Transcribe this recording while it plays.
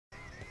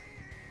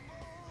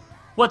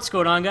What's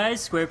going on,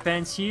 guys?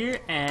 SquarePants here,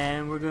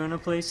 and we're gonna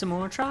play some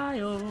more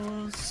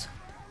Trials.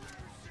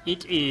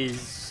 It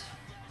is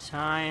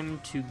time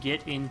to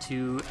get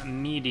into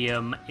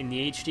medium in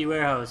the HD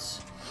warehouse.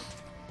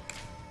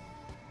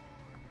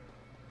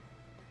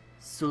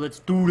 So let's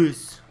do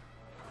this.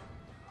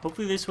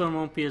 Hopefully this one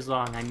won't be as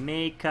long. I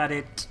may cut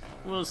it.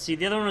 We'll see.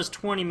 The other one was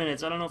 20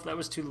 minutes. I don't know if that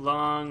was too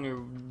long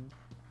or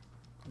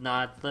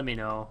not. Let me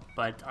know.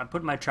 But I'm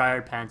putting my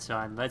tryhard pants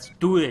on. Let's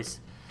do this.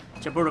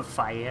 Jump out of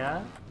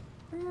fire.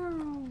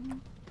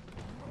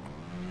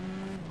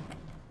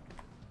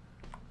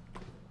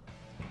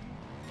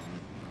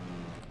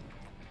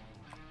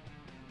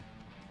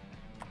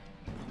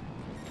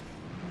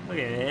 Look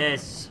at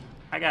this.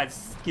 I got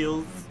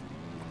skills.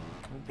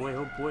 Oh boy,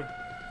 oh boy.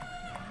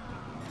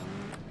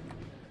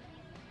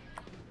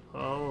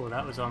 Oh,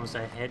 that was almost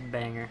a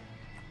headbanger.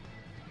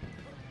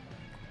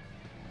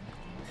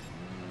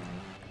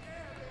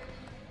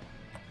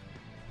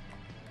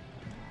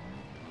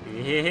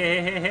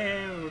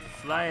 Yeah, we're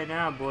flying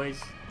now,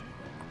 boys.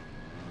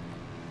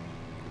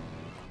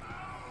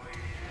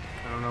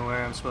 I don't know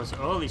where I'm supposed to.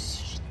 Holy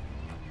sh!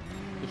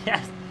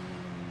 Yes!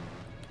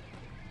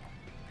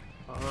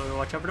 Oh,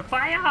 watch out for the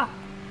fire!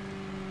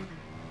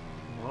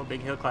 Oh,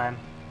 big hill climb.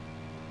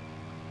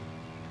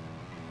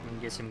 We can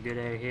get some good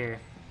air here.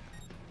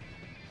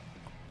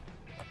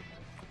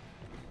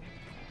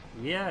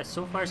 Yeah,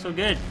 so far so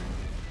good.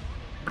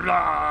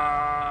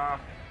 Blah!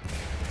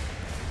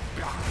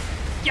 Blah!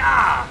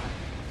 Yeah!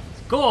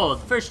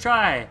 Gold! First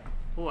try!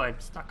 Oh, I'm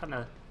stuck on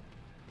the...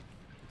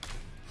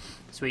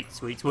 Sweet,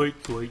 sweet,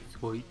 sweet, sweet,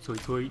 sweet,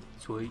 sweet, sweet,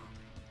 sweet.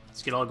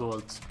 Let's get all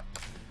golds.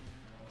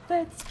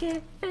 Let's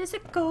get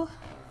physical.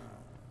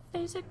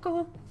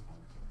 Physical.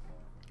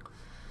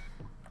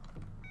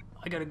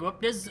 I gotta go up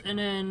this and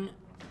then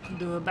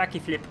do a backy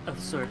flip of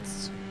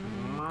sorts.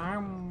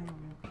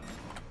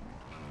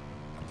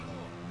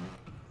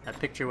 That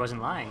picture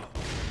wasn't lying.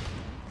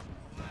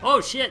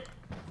 Oh shit!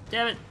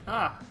 Damn it!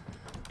 Ah!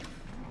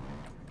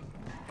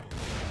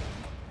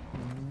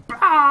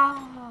 Bah!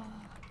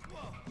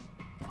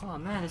 Oh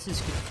man, this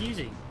is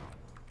confusing.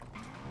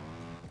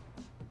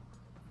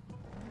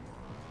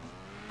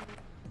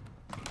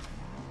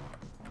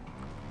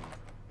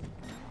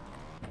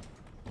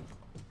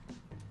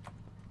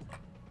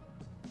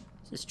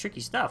 This is tricky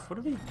stuff. What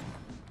are they?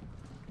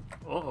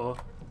 Uh-oh.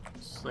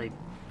 It's like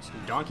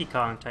some Donkey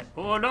Kong type.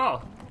 Oh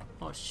no!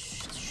 Oh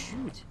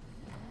shoot!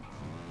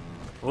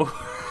 Oh!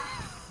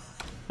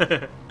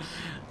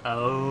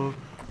 Oh!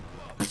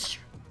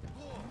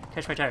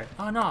 Catch my tire!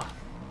 Oh no!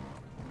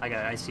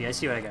 I see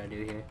what I gotta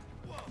do here.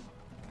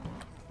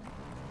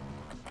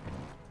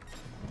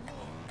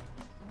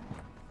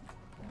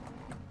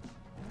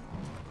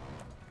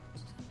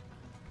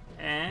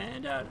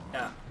 And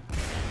yeah.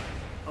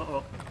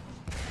 Uh-oh.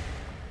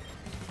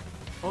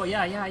 Oh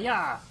yeah, yeah,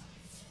 yeah!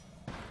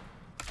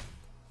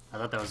 I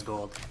thought that was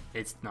gold.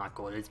 It's not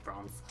gold, it's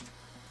bronze.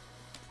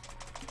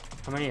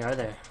 How many are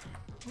there?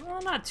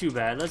 Well, not too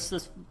bad. Let's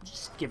just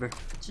give her.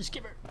 Just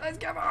give her. Let's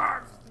give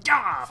her!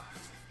 Yeah!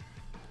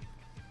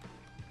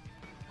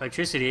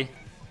 Electricity.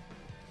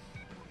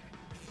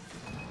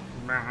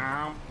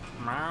 Meow,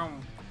 meow.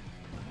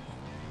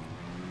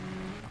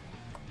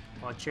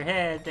 Watch your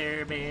head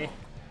there, baby.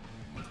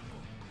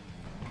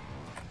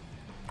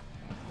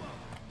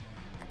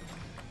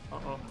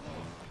 Uh-oh.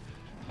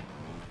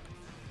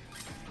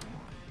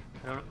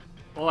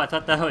 Oh, I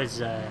thought that was,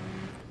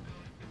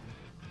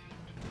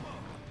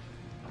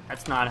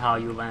 that's not how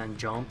you land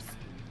jumps.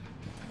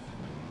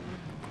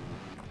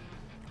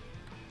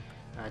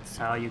 That's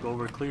how you go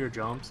over clear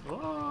jumps.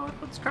 Oh,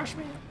 let's crush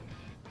me.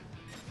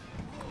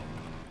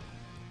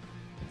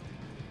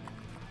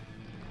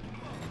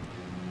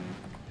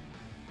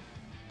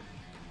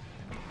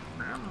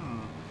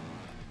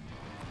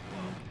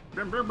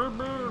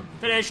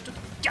 Finished.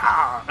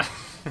 Yeah!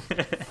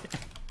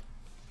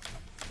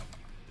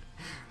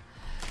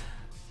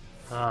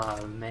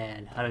 Oh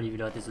man, I don't even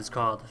know what this is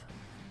called.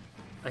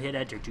 I hit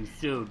enter too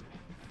soon.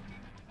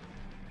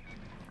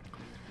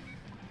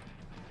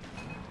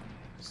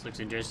 This looks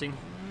interesting.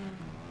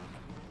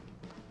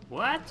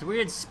 What?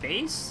 We're in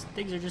space?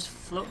 Things are just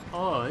float.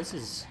 Oh, this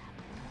is...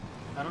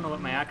 I don't know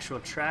what my actual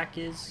track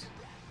is.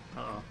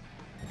 Uh-oh.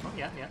 Oh,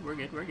 yeah, we're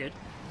good, we're good.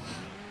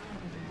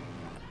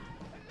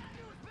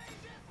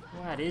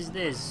 What is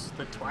this?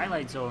 The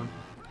Twilight Zone.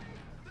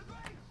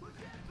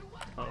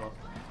 Uh-oh.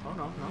 Oh,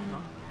 no, no,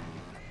 no.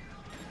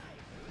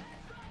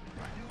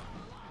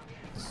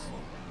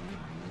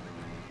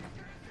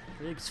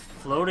 It's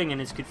floating and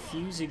it's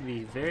confusing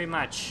me very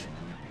much.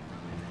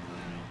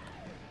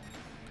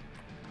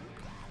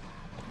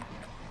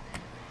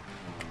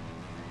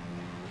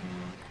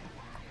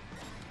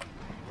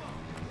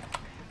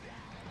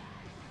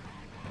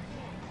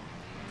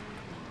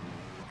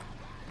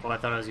 Oh, I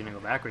thought I was gonna go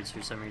backwards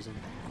for some reason.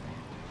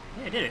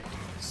 Hey, I did it.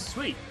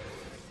 Sweet.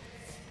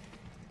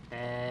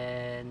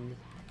 And...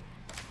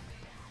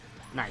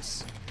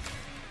 nice.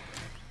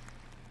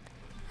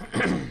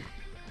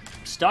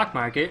 Stock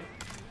market.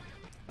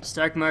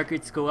 Stock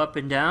markets go up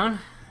and down.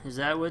 Is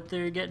that what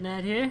they're getting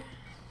at here?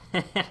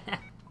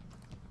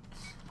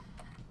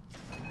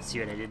 See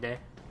what I did there?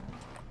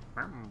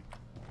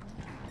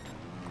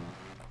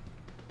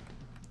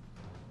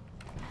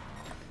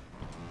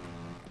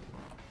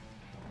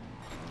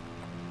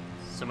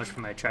 So much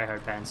for my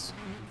tryhard pants.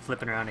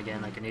 Flipping around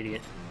again like an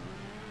idiot.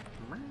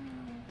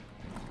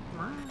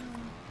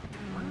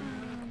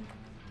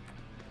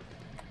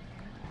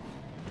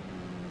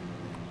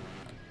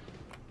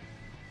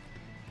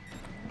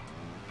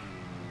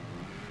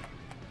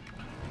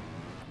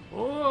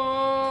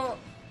 Oh!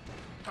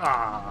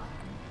 Ah!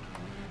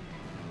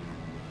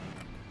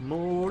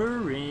 Motor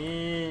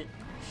wrench.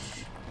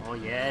 Oh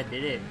yeah,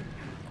 did it.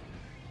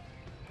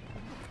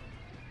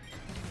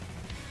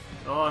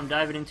 Oh, I'm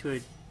diving into a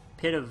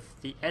pit of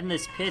the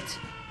endless pit.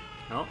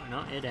 Oh,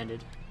 no, it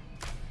ended.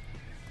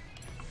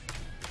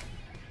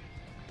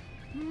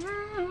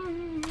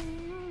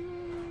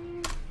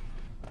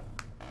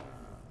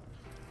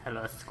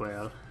 Hello,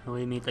 squirrel.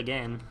 We meet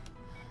again.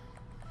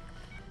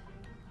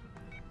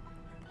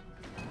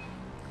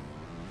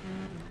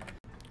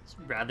 It's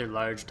rather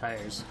large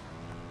tires.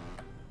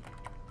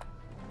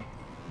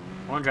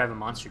 I want to drive a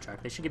monster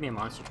truck. They should give me a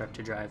monster truck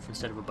to drive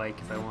instead of a bike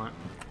if I want.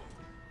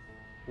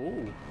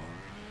 Ooh.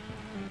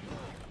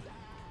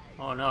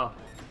 Oh no.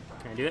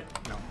 Can I do it?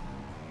 No.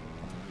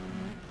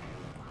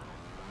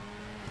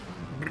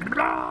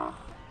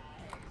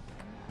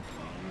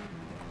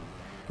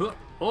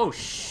 Oh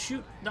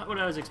shoot! Not what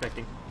I was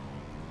expecting.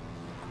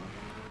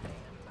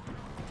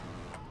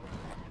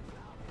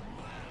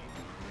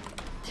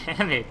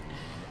 Damn it.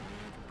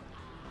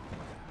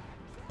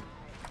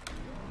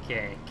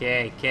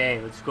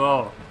 Okay, let's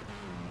go.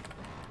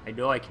 I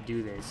know I can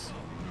do this.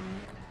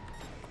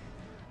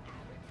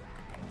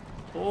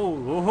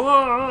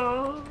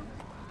 Oh,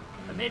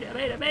 I made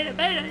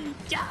it,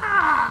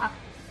 yeah!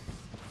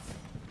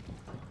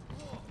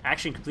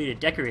 Action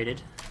completed,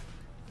 decorated.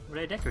 What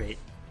did I decorate?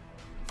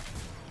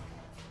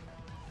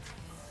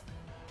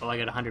 Oh, I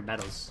got 100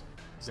 medals.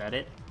 Is that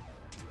it?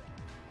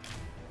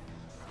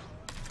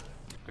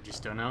 I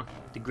just don't know.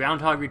 The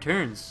groundhog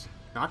returns.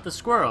 Not the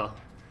squirrel.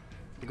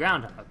 The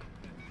groundhog.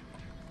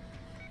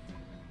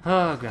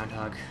 Oh,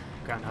 groundhog.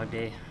 Groundhog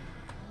Day.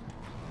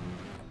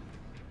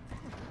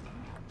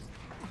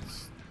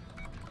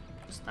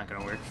 It's not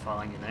gonna work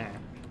falling in there.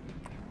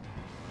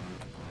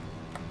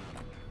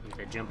 Need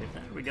to jump it.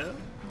 There we go.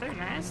 Very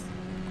nice.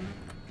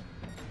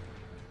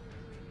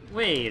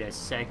 Wait a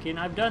second.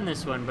 I've done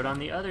this one, but on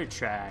the other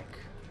track.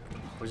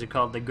 Was it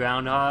called the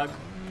groundhog?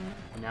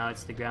 And now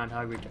it's the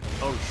groundhog return.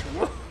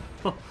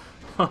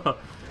 Oh,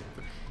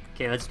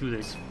 okay, let's do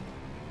this.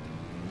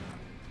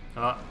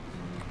 Oh.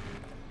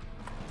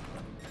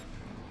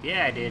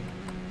 Yeah, I did.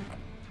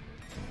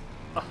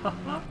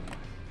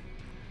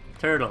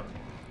 Turtle.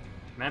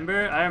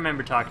 Remember? I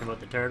remember talking about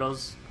the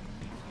turtles.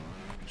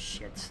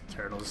 Shit,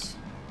 turtles.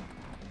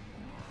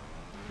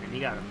 And you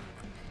gotta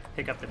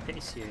pick up the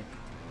pace here.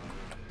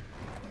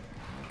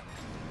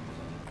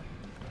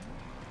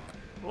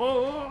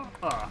 Whoa!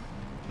 Oh.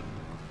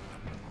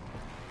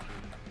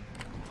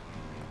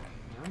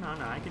 No,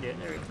 I can do it.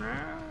 There we go.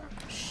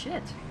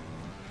 Shit.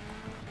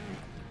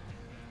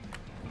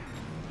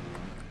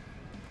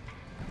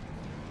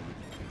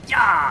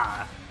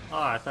 Yeah!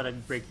 Oh, I thought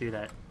I'd break through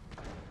that.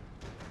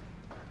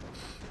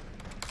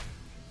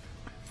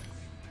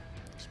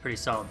 It's a pretty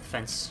solid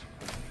fence.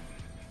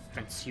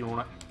 Fence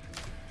unit.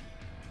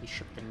 We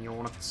shipped in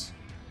units.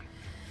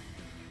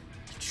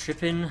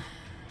 Tripping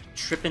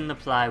the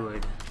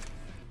plywood.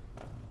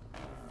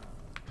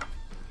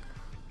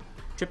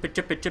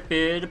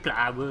 Trippy the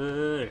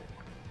plywood.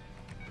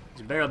 There's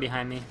a barrel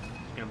behind me.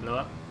 It's gonna blow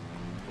up.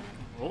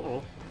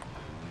 Oh.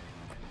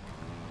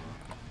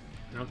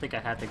 I don't think I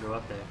had to go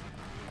up there.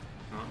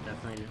 No,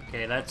 definitely did.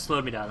 Okay, that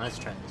slowed me down. Let's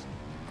try this.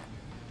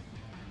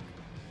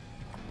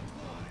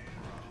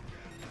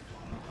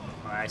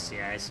 Oh, I see.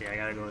 I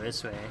gotta go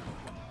this way.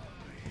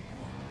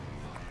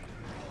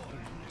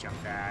 Jump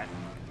that.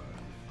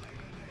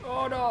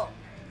 Oh no!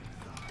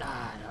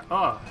 Die.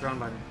 Oh, wrong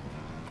button.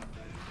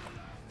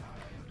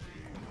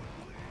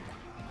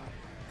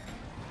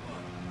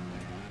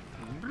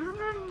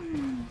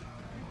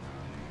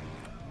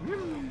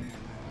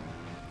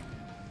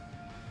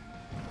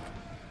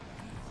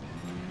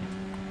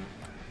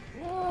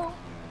 Oh,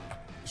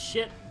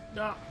 shit.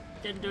 No,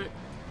 didn't do it.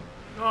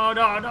 No,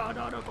 don't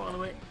go all the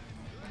way.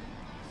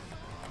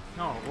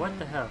 No, what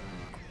the hell?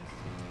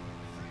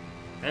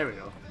 There we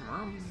go.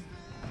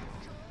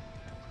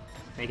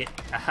 Make it.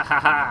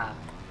 Ha.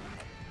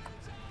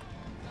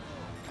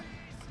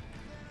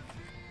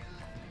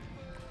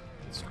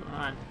 What's going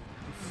on?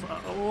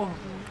 Oh.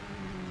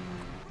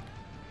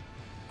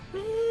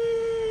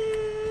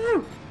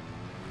 Woo!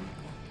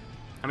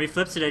 How many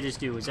flips did I just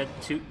do? Was that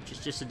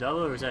just a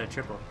double, or was that a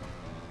triple?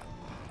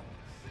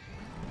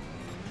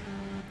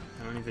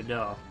 I don't even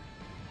know.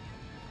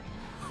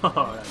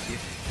 Oh, that's cute.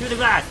 Through the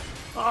glass!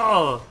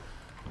 Oh!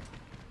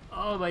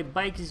 Oh, my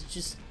bike is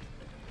just...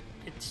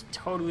 It's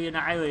totally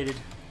annihilated.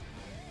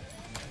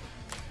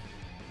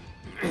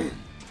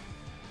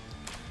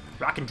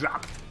 Rock and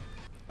drop.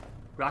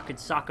 Rock and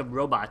sock 'em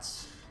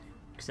robots.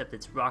 Except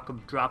it's rock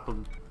 'em, drop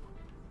 'em.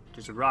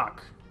 There's a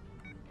rock.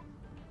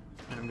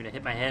 And I'm gonna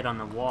hit my head on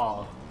the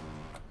wall.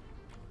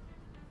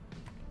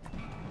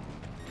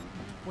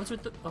 What's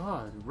with the...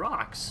 Oh,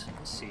 rocks.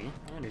 Let's see.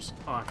 I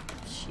understand. Oh,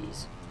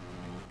 jeez.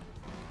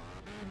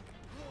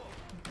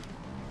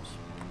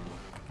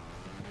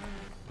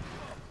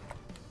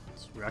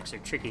 These rocks are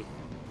tricky.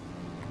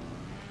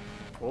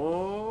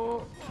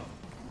 Oh!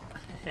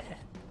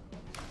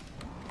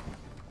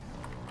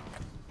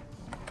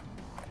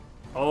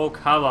 Oh,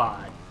 come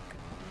on.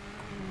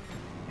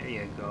 There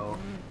you go.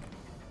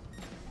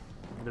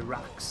 The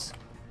rocks.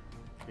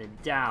 Then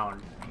down.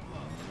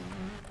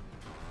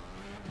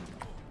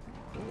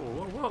 Whoa,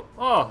 whoa, whoa.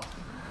 Oh!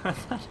 I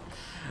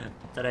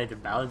thought I had to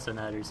balance on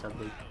that or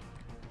something.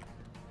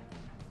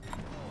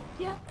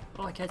 Yeah.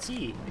 Oh, I can't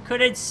see. I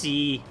couldn't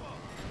see.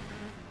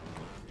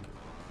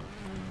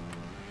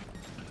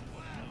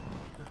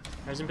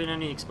 There hasn't been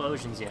any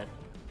explosions yet.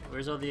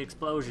 Where's all the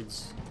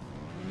explosions?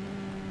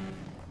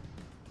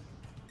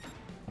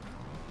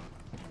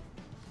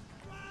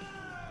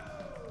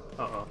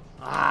 Uh-oh.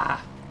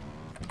 Ah!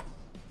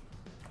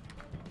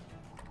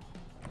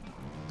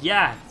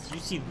 Yeah, did you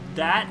see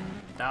that?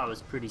 That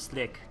was pretty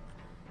slick.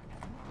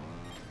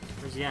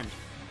 Where's the end?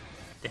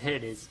 There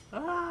it is.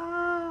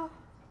 Ah!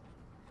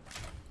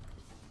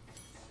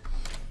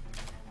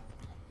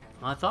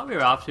 Well, I thought we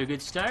were off to a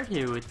good start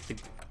here with the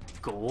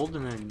gold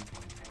and then...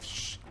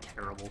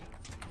 terrible.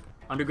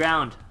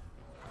 Underground.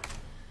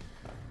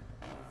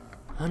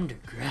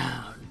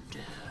 Underground.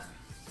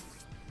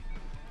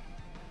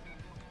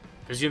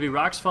 There's gonna be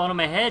rocks falling on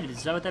my head.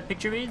 Is that what that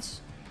picture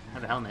means? I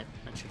have a helmet.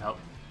 That should help.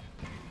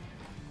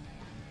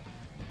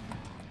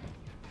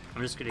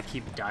 I'm just gonna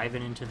keep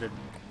diving into the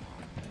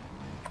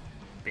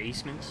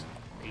basement.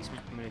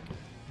 I'm gonna...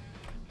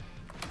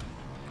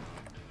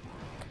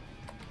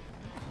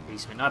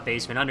 Basement, not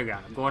basement,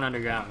 underground. I'm going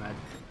underground.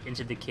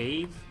 Into the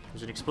cave.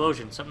 There's an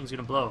explosion. Something's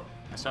gonna blow.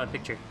 I saw a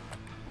picture.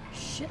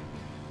 Shit.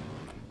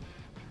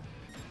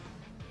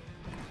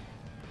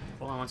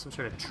 Oh, I want some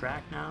sort of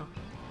track now.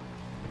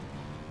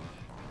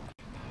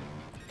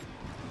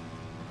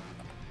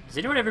 Has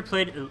anyone ever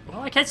played...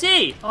 Oh, I can't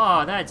see!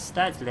 Oh, that's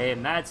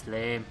lame. That's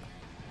lame.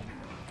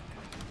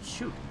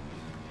 Shoot.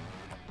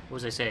 What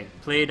was I saying?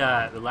 Played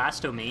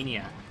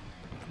Elastomania.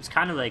 It was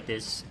kind of like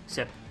this,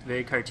 except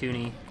very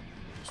cartoony.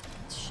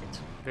 Shit.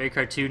 Very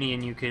cartoony,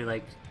 and you could,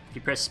 like... If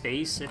you press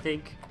space, I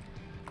think...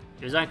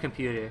 It was on a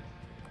computer.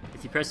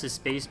 If you press the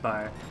space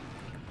bar,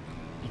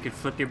 you could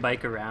flip your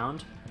bike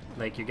around.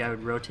 Like, your guy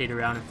would rotate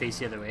around and face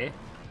the other way.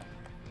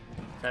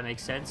 If that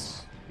makes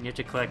sense. And you have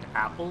to collect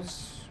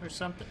apples or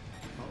something.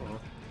 Uh-oh.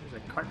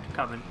 There's a cart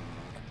coming.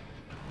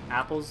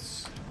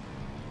 Apples.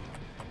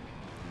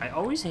 I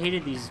always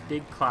hated these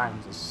big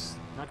climbs. I was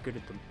not good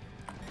at them.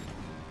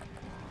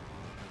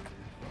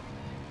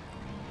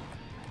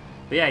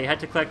 But yeah, you had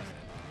to collect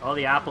all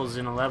the apples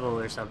in a level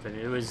or something.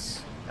 It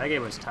was... That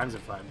game was tons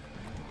of fun.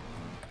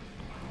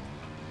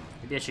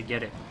 Maybe I should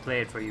get it.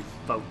 Play it for you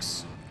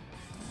folks.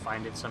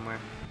 Find it somewhere.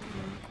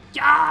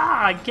 Yeah!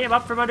 I came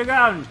up from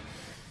underground!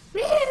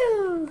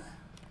 Woo!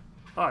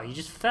 Oh, you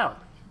just fell.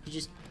 You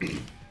just... What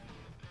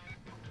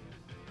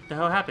the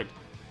hell happened?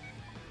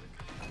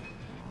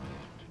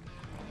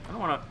 I don't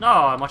wanna... No,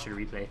 I'm watching a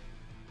replay.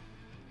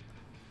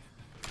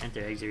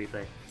 Enter, exit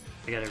replay.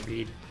 I gotta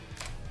read.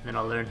 And then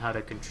I'll learn how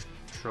to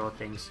control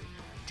things.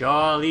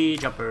 Jolly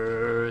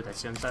Jumper! That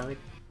sounds like...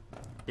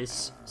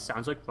 This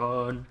sounds like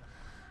fun.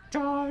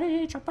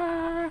 Jolly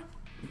Jumper!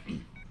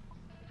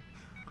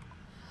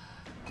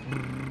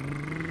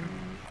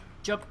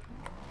 Jump!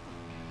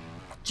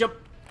 Jump!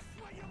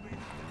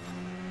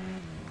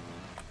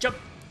 Jump!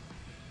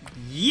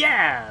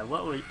 Yeah!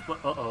 What was...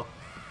 What, uh-oh.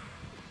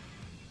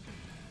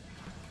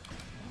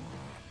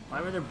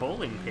 Why were there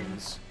bowling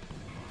pins?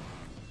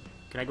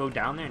 Can I go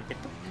down there and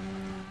hit them?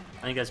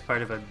 I think that's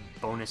part of a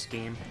bonus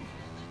game.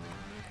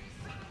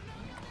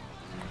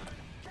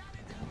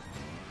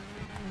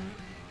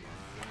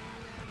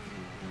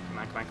 Come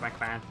on, come on, come on,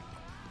 come on.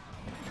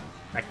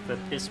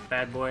 Backflip this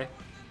bad boy.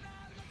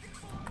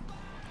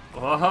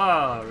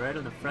 Oh, right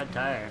on the front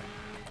tire.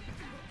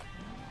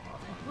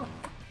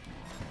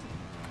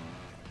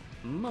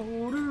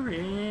 Motor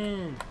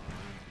in.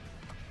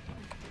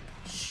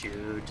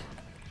 Shoot.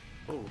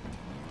 Oh.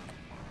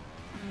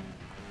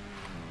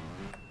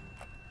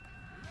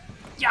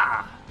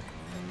 Yeah.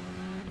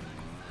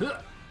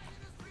 Huh.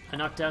 I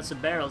knocked down some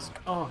barrels.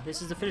 Oh,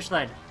 this is the finish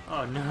line.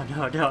 Oh no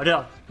no no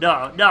no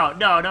no no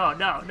no no no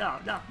no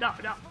no no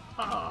no.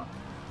 Oh.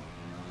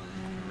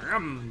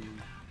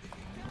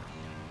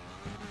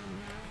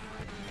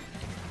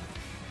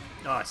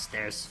 Oh,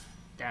 stairs.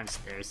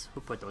 Downstairs.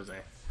 Who put those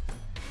there?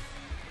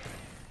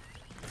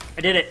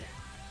 I did it!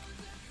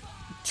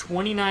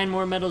 29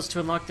 more medals to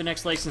unlock the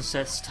next license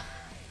test.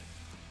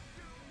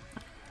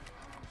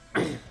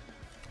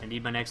 I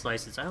need my next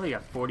license. I only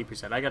got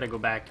 40%. I gotta go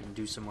back and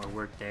do some more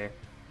work there.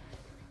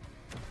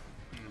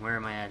 Where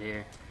am I at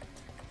here?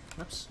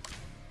 Oops.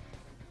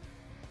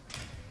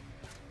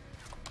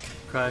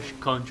 Crash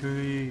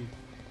Country.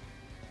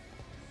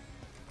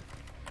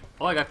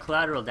 Oh, I got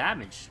collateral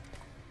damage.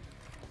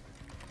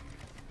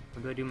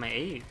 What do I do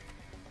my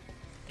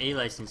A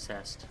license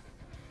test?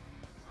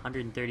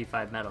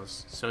 135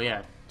 medals. So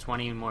yeah,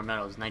 20 more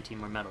medals, 19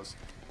 more medals.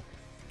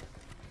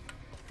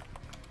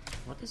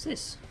 What is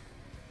this?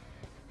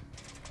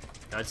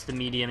 That's the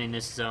medium in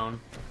this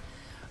zone.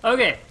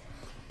 Okay.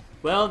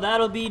 Well,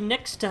 that'll be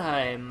next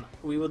time.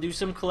 We will do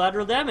some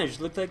collateral damage.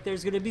 Looks like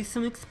there's gonna be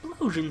some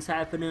explosions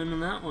happening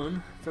on that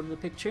one from the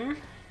picture.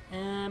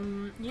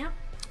 Yeah.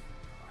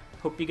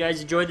 Hope you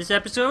guys enjoyed this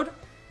episode,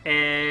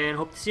 and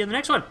hope to see you on the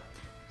next one.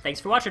 Thanks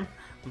for watching.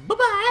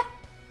 Bye-bye!